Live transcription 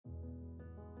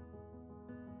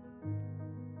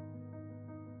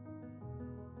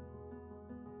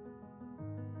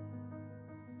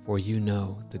For you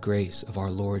know the grace of our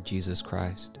Lord Jesus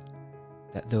Christ,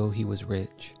 that though he was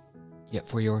rich, yet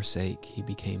for your sake he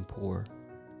became poor,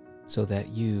 so that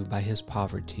you by his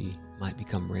poverty might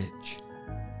become rich.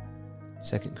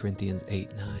 2 Corinthians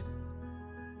 8:9.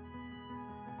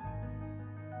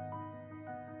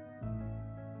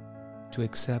 To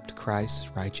accept Christ's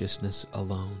righteousness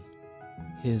alone,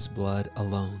 his blood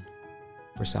alone,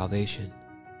 for salvation,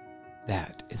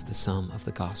 that is the sum of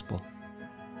the gospel.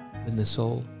 When the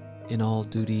soul, in all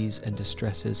duties and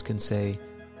distresses, can say,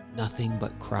 nothing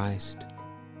but Christ,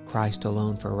 Christ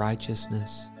alone for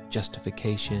righteousness,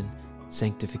 justification,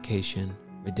 sanctification,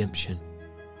 redemption,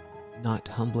 not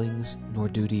humblings, nor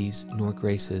duties, nor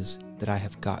graces that I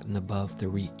have gotten above the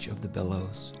reach of the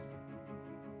billows.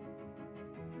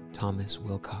 Thomas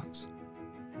Wilcox.